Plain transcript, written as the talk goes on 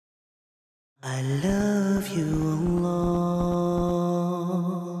I love you, Allah.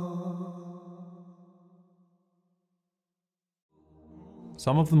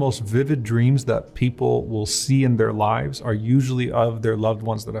 Some of the most vivid dreams that people will see in their lives are usually of their loved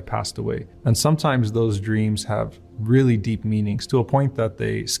ones that have passed away. And sometimes those dreams have really deep meanings to a point that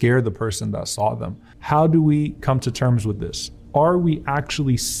they scare the person that saw them. How do we come to terms with this? Are we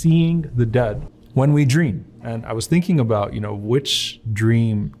actually seeing the dead when we dream? And I was thinking about, which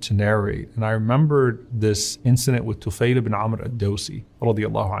dream to narrate. And I remembered this incident with Tufayl ibn Amr ad-Dawsi,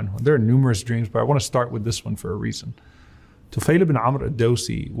 radiyallahu anhu. There are numerous dreams, but I want to start with this one for a reason. Tufayl ibn Amr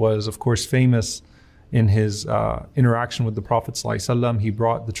ad-Dawsi was, of course, famous in his interaction with the Prophet ﷺ. He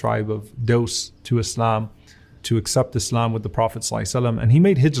brought the tribe of Daws to Islam, to accept Islam with the Prophet ﷺ, and he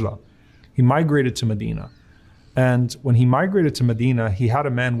made hijrah. He migrated to Medina. And when he migrated to Medina, he had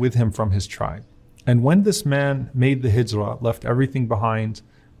a man with him from his tribe. And when this man made the hijrah, left everything behind,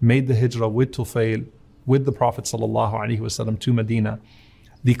 made the hijrah with Tufayl, with the Prophet ﷺ to Medina,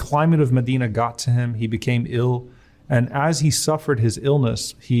 the climate of Medina got to him. He became ill. And as he suffered his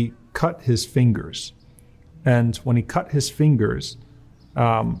illness, he cut his fingers. And when he cut his fingers,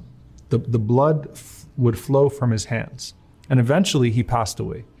 the blood would flow from his hands. And eventually he passed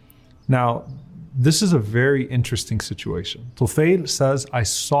away. Now, this is a very interesting situation. Tufayl says, I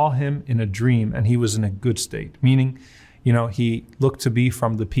saw him in a dream and he was in a good state. Meaning, he looked to be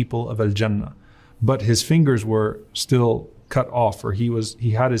from the people of Al-Jannah. But his fingers were still cut off, or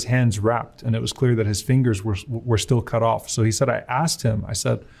he had his hands wrapped, and it was clear that his fingers were still cut off. So he said, I asked him, I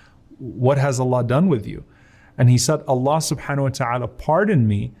said, what has Allah done with you? And he said, Allah subhanahu wa ta'ala pardoned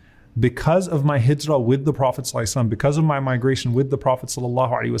me because of my hijrah with the Prophet ﷺ, because of my migration with the Prophet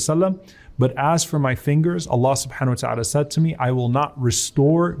ﷺ. But as for my fingers, Allah subhanahu wa ta'ala said to me, I will not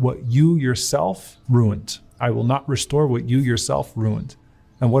restore what you yourself ruined. I will not restore what you yourself ruined.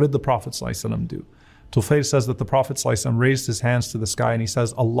 And what did the Prophet ﷺ do? Tufayl says that the Prophet ﷺ raised his hands to the sky and he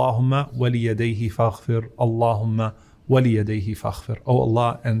says, Allahumma wali yadayhi faghfir, Allahumma wali yadayhi faghfir. Oh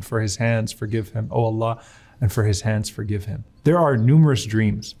Allah, and for his hands, forgive him. Oh Allah, and for his hands, forgive him. There are numerous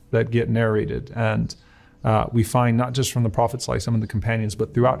dreams that get narrated, and we find not just from the Prophet ﷺ and the companions,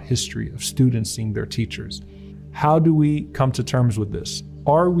 but throughout history of students seeing their teachers. How do we come to terms with this?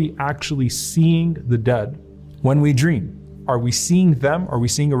 Are we actually seeing the dead when we dream? Are we seeing them? Are we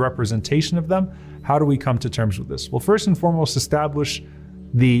seeing a representation of them? How do we come to terms with this? Well, first and foremost, establish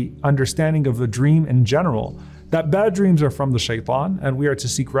the understanding of the dream in general, that bad dreams are from the shaitan, and we are to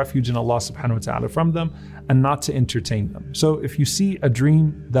seek refuge in Allah subhanahu wa ta'ala from them and not to entertain them. So if you see a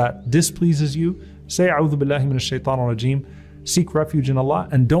dream that displeases you, say, A'udhu billahi minash shaitanir rajim, seek refuge in Allah,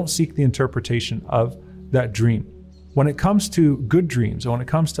 and don't seek the interpretation of that dream. When it comes to good dreams, and when it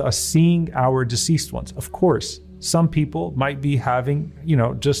comes to us seeing our deceased ones, of course, some people might be having,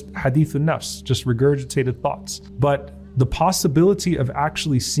 just hadithun nafs, just regurgitated thoughts. But the possibility of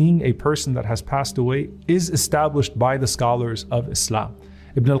actually seeing a person that has passed away is established by the scholars of Islam.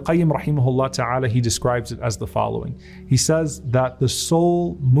 Ibn al-Qayyim rahimahullah ta'ala, he describes it as the following. He says that the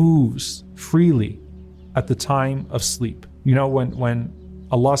soul moves freely at the time of sleep. When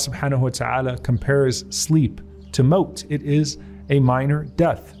Allah subhanahu wa ta'ala compares sleep to maut, it is a minor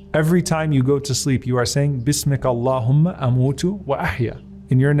death. Every time you go to sleep, you are saying, Bismika Allahumma amutu wa ahya.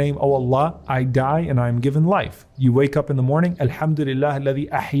 In your name, O Allah, I die and I am given life. You wake up in the morning, Alhamdulillah alladhi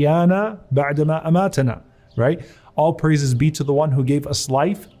ahyana ba'dama amatana. Right? All praises be to the one who gave us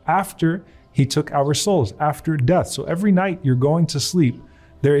life after he took our souls, after death. So every night you're going to sleep,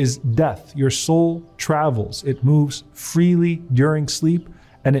 there is death. Your soul travels. It moves freely during sleep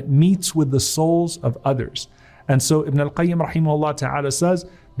and it meets with the souls of others. And so Ibn al-Qayyim rahimahullah ta'ala says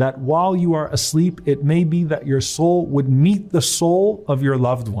that while you are asleep, it may be that your soul would meet the soul of your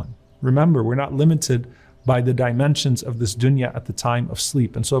loved one. Remember, we're not limited by the dimensions of this dunya at the time of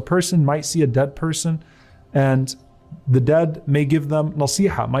sleep. And so a person might see a dead person and the dead may give them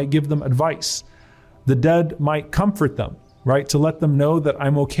nasiha, might give them advice. The dead might comfort them, right? To let them know that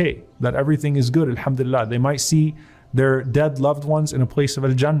I'm okay, that everything is good, alhamdulillah. They might see their dead loved ones in a place of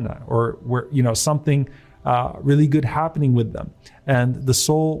al-Jannah, or where, something really good happening with them. And the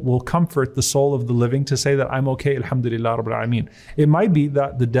soul will comfort the soul of the living to say that I'm okay, alhamdulillah rabbil alameen. It might be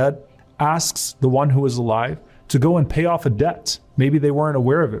that the dead asks the one who is alive to go and pay off a debt. Maybe they weren't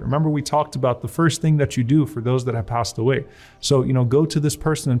aware of it. Remember, we talked about the first thing that you do for those that have passed away. So, go to this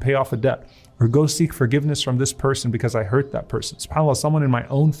person and pay off a debt, or go seek forgiveness from this person because I hurt that person. SubhanAllah, someone in my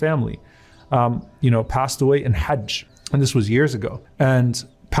own family, passed away in Hajj. And this was years ago. And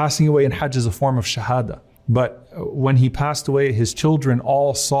passing away in Hajj is a form of shahada. But when he passed away, his children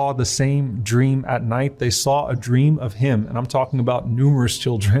all saw the same dream at night. They saw a dream of him, and I'm talking about numerous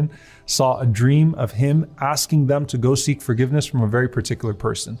children, saw a dream of him asking them to go seek forgiveness from a very particular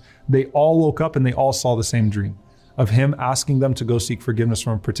person. They all woke up and they all saw the same dream of him asking them to go seek forgiveness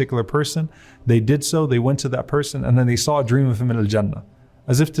from a particular person. They did so, they went to that person, and then they saw a dream of him in Al-Jannah.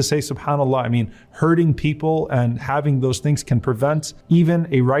 As if to say, subhanAllah, I mean, hurting people and having those things can prevent even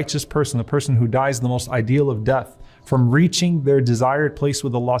a righteous person, a person who dies the most ideal of death, from reaching their desired place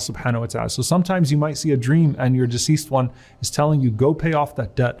with Allah subhanahu wa ta'ala. So sometimes you might see a dream and your deceased one is telling you, go pay off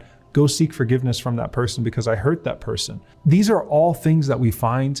that debt, go seek forgiveness from that person because I hurt that person. These are all things that we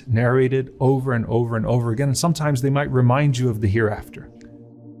find narrated over and over and over again. And sometimes they might remind you of the hereafter.